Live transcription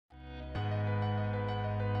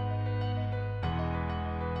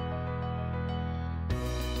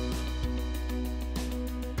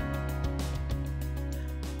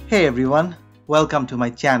Hey everyone, welcome to my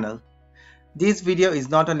channel. This video is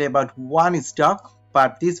not only about one stock,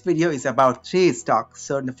 but this video is about three stocks.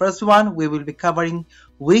 So in the first one, we will be covering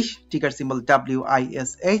WISH, ticker symbol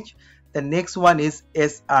WISH. The next one is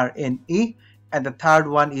SRNE, and the third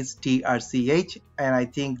one is TRCH. And I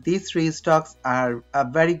think these three stocks are a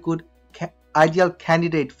very good ideal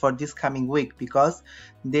candidate for this coming week because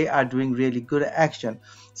they are doing really good action.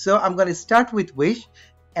 So I'm going to start with WISH.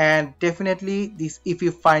 And definitely if you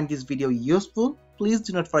find this video useful, please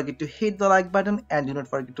do not forget to hit the like button and do not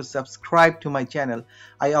forget to subscribe to my channel.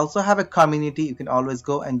 I also have a community you can always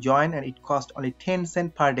go and join, and it costs only 10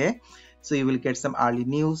 cents per day. So you will get some early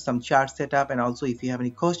news, some chart setup, and also if you have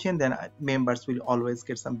any question, then members will always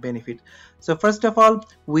get some benefit. So first of all,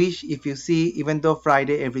 WISH, if you see, even though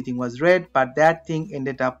Friday everything was red, but that thing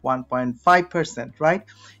ended up 1.5%, right?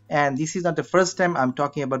 And this is not the first time I'm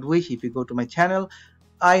talking about WISH. If you go to my channel,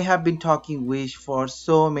 I have been talking WISH for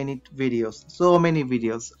so many videos.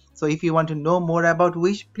 So if you want to know more about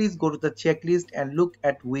WISH, please go to the checklist and look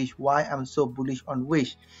at WISH, why I'm so bullish on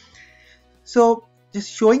WISH. So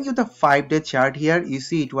just showing you the 5-day chart here, you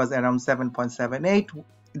see it was around 7.78,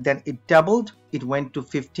 then it doubled, it went to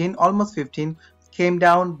 15, almost 15, came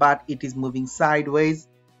down, but it is moving sideways,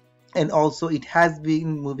 and also it has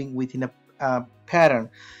been moving within a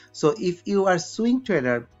pattern. So if you are swing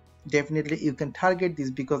trader, definitely you can target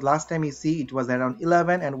this, because last time you see it was around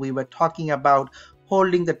 11 and we were talking about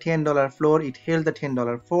holding the $10 floor. It held the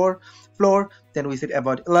 $10 floor, then we said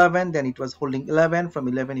about 11, then it was holding 11, from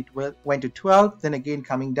 11 it went to 12, then again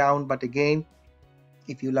coming down. But again,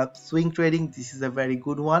 if you love swing trading, this is a very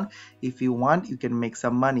good one. If you want, you can make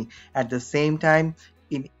some money. At the same time,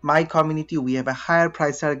 in my community we have a higher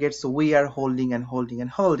price target, so we are holding and holding and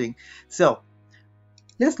holding. So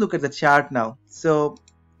let's look at the chart now. So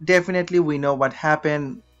definitely we know what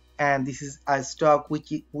happened, and this is a stock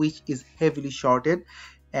which is heavily shorted.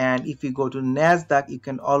 And if you go to Nasdaq, you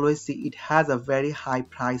can always see it has a very high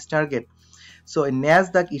price target. So in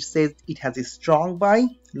Nasdaq, it says it has a strong buy.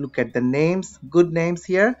 Look at the names, good names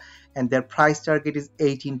here, and their price target is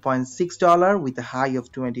 $18.6 with a high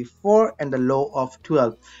of 24 and a low of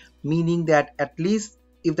 12, meaning that at least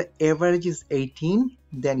if the average is 18,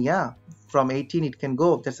 then yeah, from 18 it can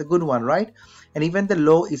go. That's a good one, right? And even the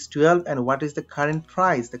low is 12. And what is the current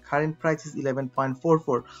price? The current price is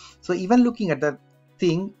 11.44. So even looking at the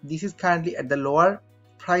thing, this is currently at the lower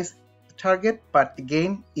price target, but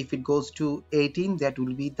again, if it goes to 18, that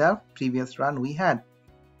will be the previous run we had.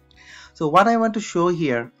 So what I want to show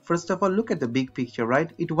here, first of all, look at the big picture,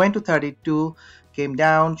 right? It went to 32, came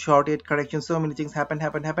down, shorted, correction, so many things happened.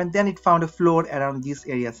 Then it found a floor around this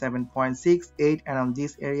area, 7.68, around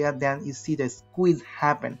this area. Then you see the squeeze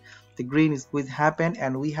happen. The green squeeze happened,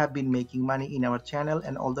 and we have been making money in our channel,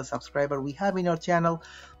 and all the subscribers we have in our channel,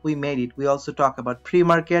 we made it. We also talk about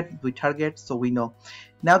pre-market, we target, so we know.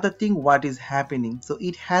 Now the thing, what is happening? So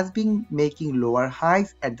it has been making lower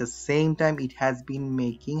highs, at the same time it has been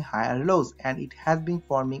making higher lows, and it has been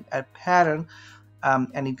forming a pattern.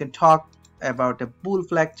 And you can talk about a bull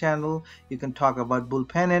flag channel, you can talk about bull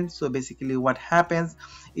pennant. So basically what happens,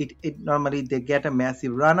 it normally they get a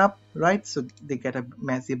massive run up, right? So they get a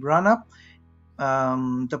massive run up.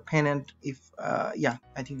 The pennant, if yeah,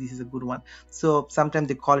 I think this is a good one. So sometimes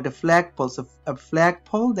they call it a flag pole. So a flag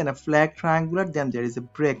pole, then a flag triangular, then there is a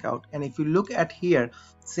breakout. And if you look at here,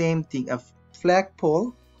 same thing, a flag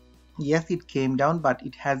pole, yes, it came down, but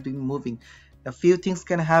it has been moving. A few things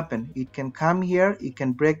can happen. It can come here, it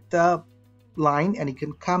can break the line, and it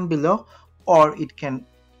can come below, or it can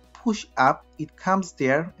push up, it comes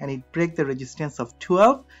there and it breaks the resistance of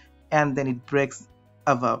 12, and then it breaks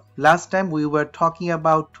above. Last time we were talking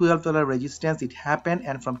about $12 resistance, it happened,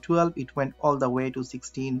 and from 12 it went all the way to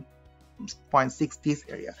 16.6, this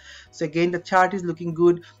area. So again, the chart is looking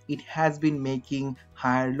good. It has been making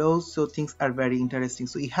higher lows, so things are very interesting.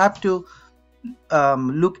 So you have to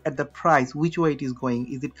look at the price, which way it is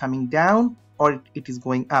going. Is it coming down or it is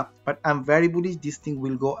going up? But I'm very bullish this thing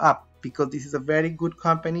will go up, because this is a very good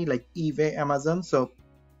company like eBay, Amazon. So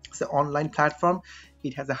it's an online platform.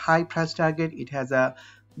 It has a high price target, it has a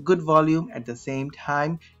good volume. At the same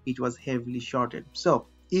time, it was heavily shorted. So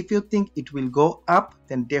if you think it will go up,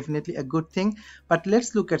 then definitely a good thing. But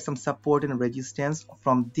let's look at some support and resistance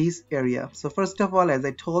from this area. So first of all, as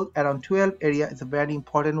I told, around 12 area is a very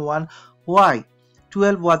important one. Why?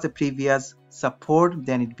 12 was a previous support,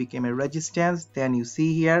 then it became a resistance, then you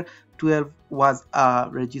see here 12 was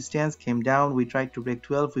resistance, came down, we tried to break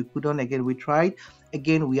 12, we couldn't, again we tried,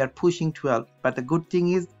 again we are pushing 12, but the good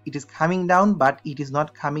thing is it is coming down, but it is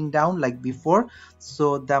not coming down like before,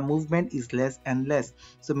 so the movement is less and less.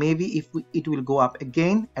 So maybe if it will go up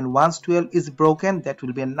again, and once 12 is broken, that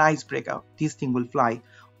will be a nice breakout, this thing will fly.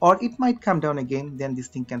 Or it might come down again, then this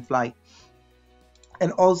thing can fly.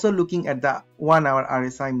 And also looking at the 1 hour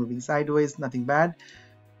RSI moving sideways, nothing bad.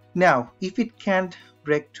 Now if it can't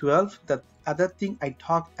break 12, the other thing I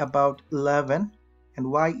talked about 11,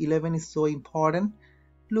 and why 11 is so important.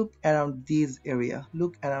 Look around this area,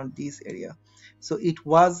 look around this area. So it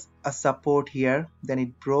was a support here, then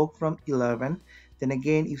it broke from 11, then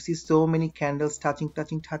again you see so many candles touching.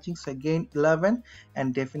 So again 11,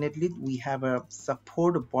 and definitely we have a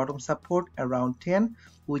support, a bottom support around 10,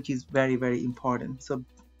 which is very, very important. So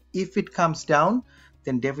if it comes down,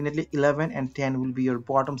 then definitely 11 and 10 will be your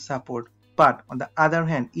bottom support. But on the other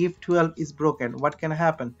hand, if 12 is broken, what can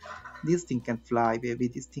happen? This thing can fly, baby,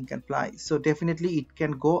 this thing can fly. So definitely it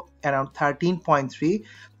can go around 13.3.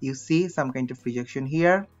 you see some kind of rejection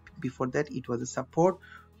here. Before that it was a support.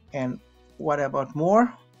 And what about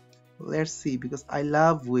more? Let's see, because I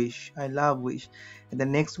love wish, and the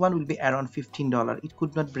next one will be around $15. It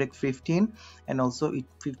could not break 15, and also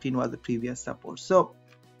 15 was the previous support. So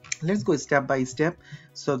let's go step by step.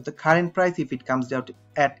 So the current price, if it comes down to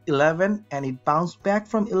at 11 and it bounced back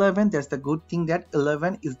from 11, that's the good thing, that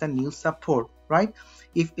 11 is the new support, right?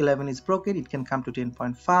 If 11 is broken, it can come to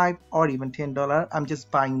 10.5 or even $10. I'm just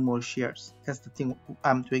buying more shares. That's the thing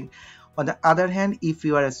I'm doing. On the other hand, if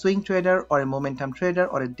you are a swing trader or a momentum trader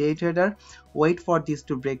or a day trader, wait for this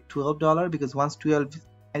to break $12, because once 12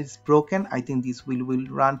 is broken, I think this will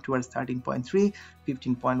run towards 13.3,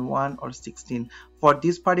 15.1 or 16. For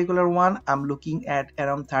this particular one, I'm looking at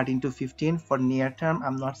around 13 to 15 for near term.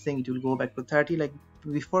 I'm not saying it will go back to 30 like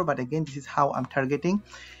before, but again, this is how I'm targeting.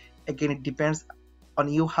 Again, it depends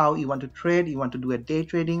on you how you want to trade. You want to do a day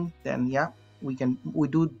trading, then yeah, we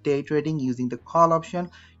do day trading using the call option.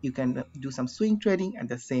 You can do some swing trading at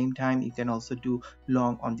the same time. You can also do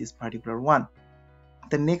long on this particular one.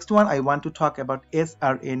 The next one I want to talk about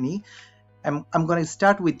SRNE. I'm going to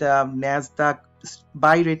start with the Nasdaq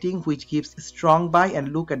buy rating, which gives a strong buy,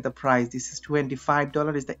 and look at the price. This is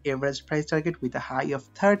 $25 is the average price target with a high of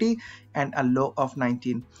 30 and a low of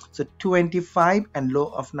 19. So 25 and low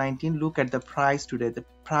of 19. Look at the price today. The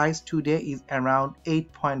price today is around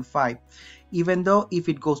 8.5. Even though if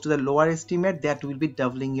it goes to the lower estimate, that will be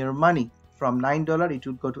doubling your money. From $9 it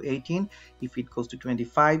would go to 18. If it goes to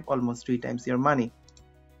 25, almost 3 times your money.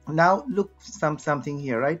 Now look something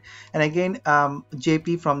here, right? And again,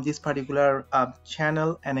 JP from this particular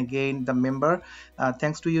channel, and again the member,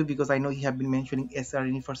 thanks to you, because I know you have been mentioning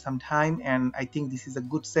SRNE for some time, and I think this is a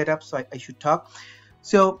good setup, so I should talk.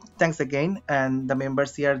 So thanks again. And the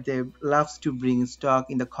members here, they loves to bring stock.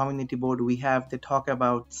 In the community board we have, they talk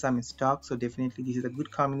about some stock, so definitely this is a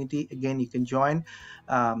good community. Again, you can join,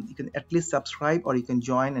 you can at least subscribe, or you can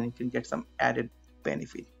join and you can get some added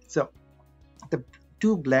benefit. So the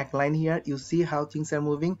two black line here, you see how things are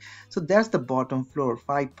moving. So that's the bottom floor,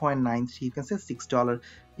 5.93. you can say $6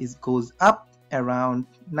 is goes up around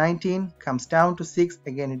 19, comes down to 6,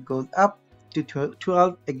 again it goes up to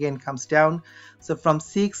 12, again comes down. So from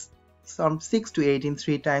 6 to 18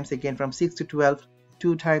 3 times, again from 6 to 12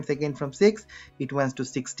 2 times, again from 6 it went to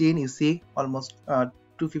 16. you see almost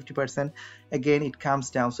 250%. again it comes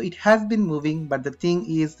down. So it has been moving, but the thing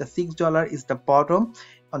is the $6 is the bottom.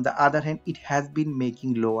 On the other hand, it has been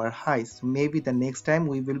making lower highs. So maybe the next time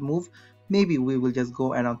we will move, maybe we will just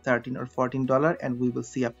go around $13 or $14 and we will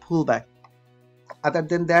see a pullback. Other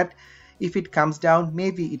than that, if it comes down,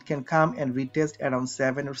 maybe it can come and retest around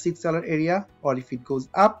 $7 or $6 area. Or if it goes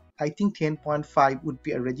up, I think 10.5 would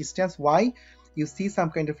be a resistance. Why? You see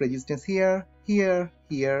some kind of resistance here, here,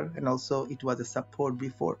 and also it was a support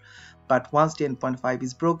before. But once 10.5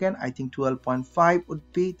 is broken, I think 12.5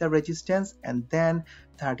 would be the resistance, and then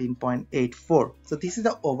 13.84. So this is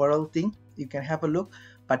the overall thing. You can have a look.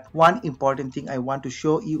 But one important thing I want to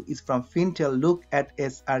show you is from Fintel. Look at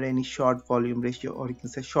SRNE short volume ratio, or you can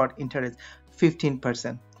say short interest,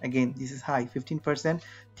 15%. Again, this is high, 15%.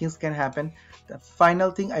 Things can happen. The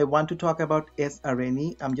final thing I want to talk about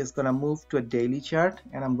SRNE, I'm just going to move to a daily chart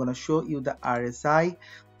and I'm going to show you the RSI.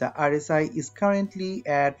 The RSI is currently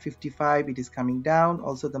at 55. It is coming down.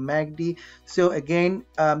 Also the MACD. So again,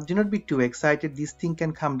 do not be too excited. This thing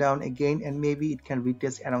can come down again and maybe it can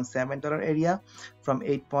retest around $7 area. from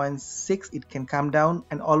 8.6 it can come down,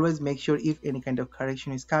 and always make sure if any kind of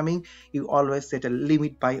correction is coming, you always set a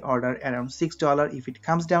limit buy order around $6. If it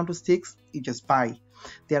comes down to 6, you just buy.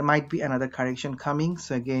 There might be another correction coming,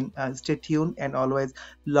 so again stay tuned, and always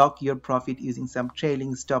lock your profit using some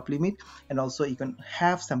trailing stop limit, and also you can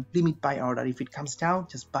have some limit buy order. If it comes down,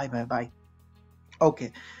 just buy.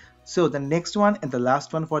 Okay, so the next one and the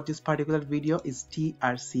last one for this particular video is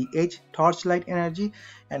TRCH, Torchlight Energy.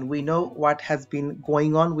 And we know what has been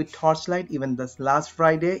going on with Torchlight. Even this last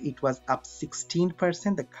Friday it was up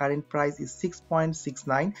 16%. The current price is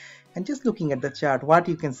 6.69. And just looking at the chart, what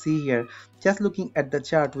you can see here, just looking at the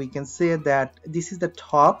chart, we can say that this is the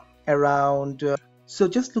top around so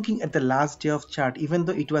just looking at the last day of chart, even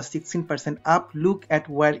though it was 16% up, look at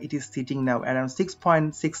where it is sitting now, around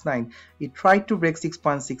 6.69. It tried to break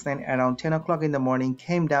 6.69 around 10 o'clock in the morning,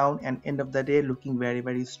 came down, and end of the day looking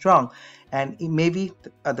very strong. And maybe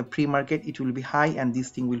the pre-market it will be high, and this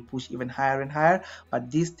thing will push even higher and higher, but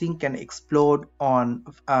this thing can explode on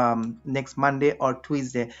next Monday or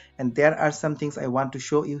Tuesday. And there are some things I want to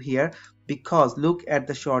show you here, because look at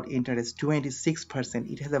the short interest, 26%.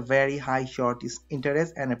 It has a very high short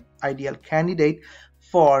interest and an ideal candidate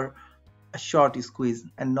for a short squeeze.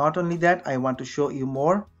 And not only that, I want to show you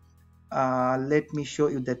more. Let me show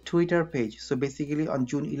you the Twitter page. So basically on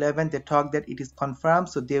June 11th they talk that it is confirmed,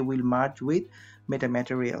 so they will merge with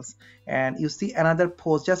Metamaterials. And you see another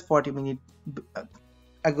post just 40 minutes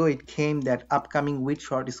ago, it came that upcoming with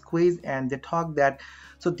short squeeze, and they talk that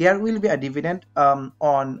so there will be a dividend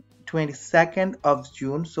on 22nd of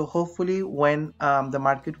June. So hopefully when the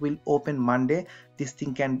market will open Monday, this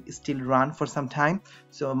thing can still run for some time.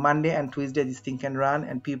 So Monday and Tuesday this thing can run,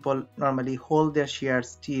 and people normally hold their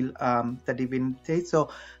shares till the dividend stage.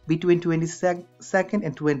 So between 22nd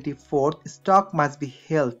and 24th, stock must be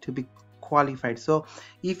held to be qualified. So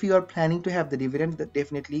if you are planning to have the dividend, then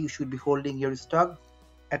definitely you should be holding your stock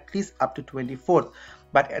at least up to 24th.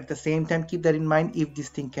 But at the same time, keep that in mind, if this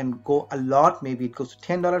thing can go a lot, maybe it goes to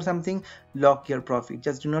 $10 something, lock your profit.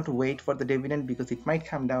 Just do not wait for the dividend, because it might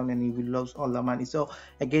come down and you will lose all the money. So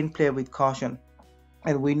again, play with caution.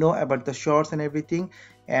 And we know about the shorts and everything,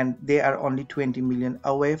 and they are only 20 million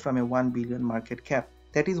away from a 1 billion market cap.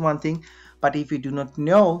 That is one thing. But if you do not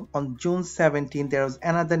know, on June 17th there was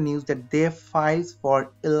another news that they filed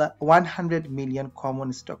for 100 million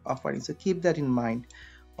common stock offering. So keep that in mind.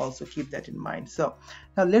 Also keep that in mind. So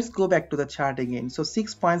now let's go back to the chart again. So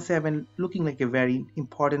 6.7 looking like a very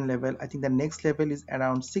important level. I think the next level is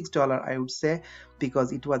around $6, I would say,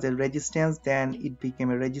 because it was a resistance, then it became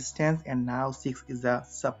a resistance, and now 6 is a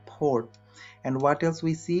support. And what else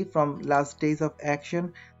we see from last days of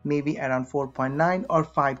action, maybe around 4.9 or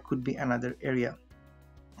 5 could be another area.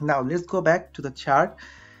 Now let's go back to the chart.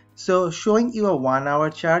 So showing you a 1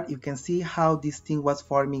 hour chart, you can see how this thing was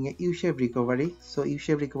forming a U-shaped recovery. So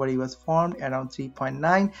U-shaped recovery was formed around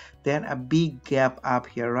 3.9, then a big gap up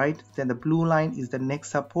here, right? Then the blue line is the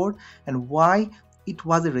next support. And why it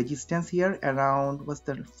was a resistance here around was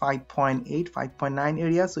the 5.8, 5.9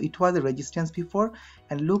 area. So it was a resistance before,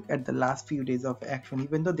 and look at the last few days of action.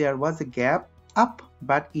 Even though there was a gap up,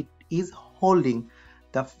 but it is holding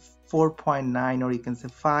the 4.9, or you can say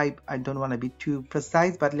 5. I don't want to be too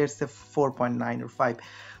precise, but let's say 4.9 or 5.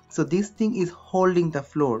 So this thing is holding the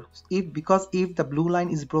floor. Because if the blue line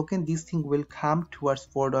is broken, this thing will come towards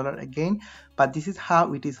 $4 again. But this is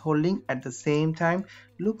how it is holding. At the same time,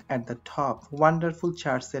 look at the top. Wonderful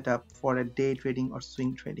chart setup for a day trading or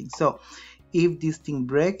swing trading. So if this thing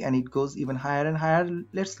break and it goes even higher and higher,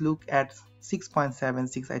 let's look at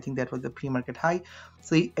 6.76. I think that was the pre-market high.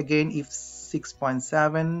 So again, if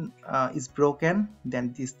 6.7 is broken,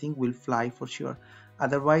 then this thing will fly for sure.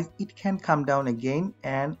 Otherwise it can come down again.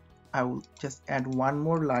 And I will just add one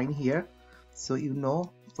more line here, so you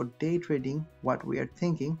know for day trading what we are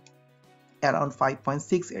thinking, around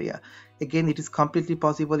 5.6 area. Again, it is completely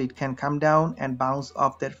possible it can come down and bounce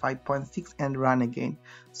off that 5.6 and run again.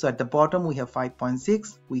 So at the bottom we have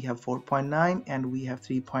 5.6, we have 4.9, and we have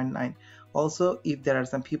 3.9. Also, if there are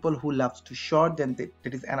some people who love to short, then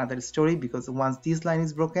that is another story, because once this line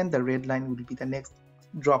is broken, the red line will be the next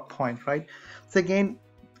drop point, right? So again,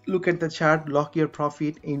 look at the chart, lock your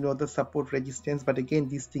profit, you know the support resistance. But again,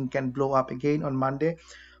 this thing can blow up again on Monday,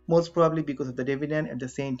 most probably because of the dividend, at the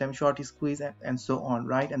same time short squeeze and so on,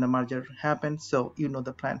 right? And the merger happened, so you know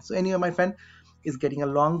the plan. So anyway, my friend, is getting a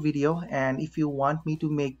long video, and if you want me to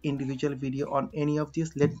make individual video on any of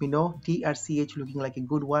this, let me know. TRCH looking like a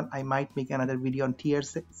good one. I might make another video on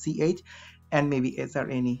TRCH and maybe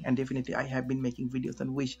SRNE, and definitely I have been making videos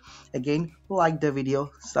on Wish. Again, like the video,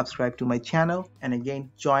 subscribe to my channel, and again,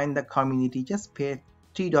 join the community. Just pay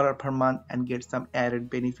 $3 per month and get some added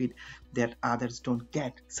benefit that others don't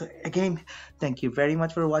get. So again, thank you very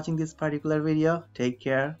much for watching this particular video. Take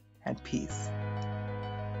care and peace.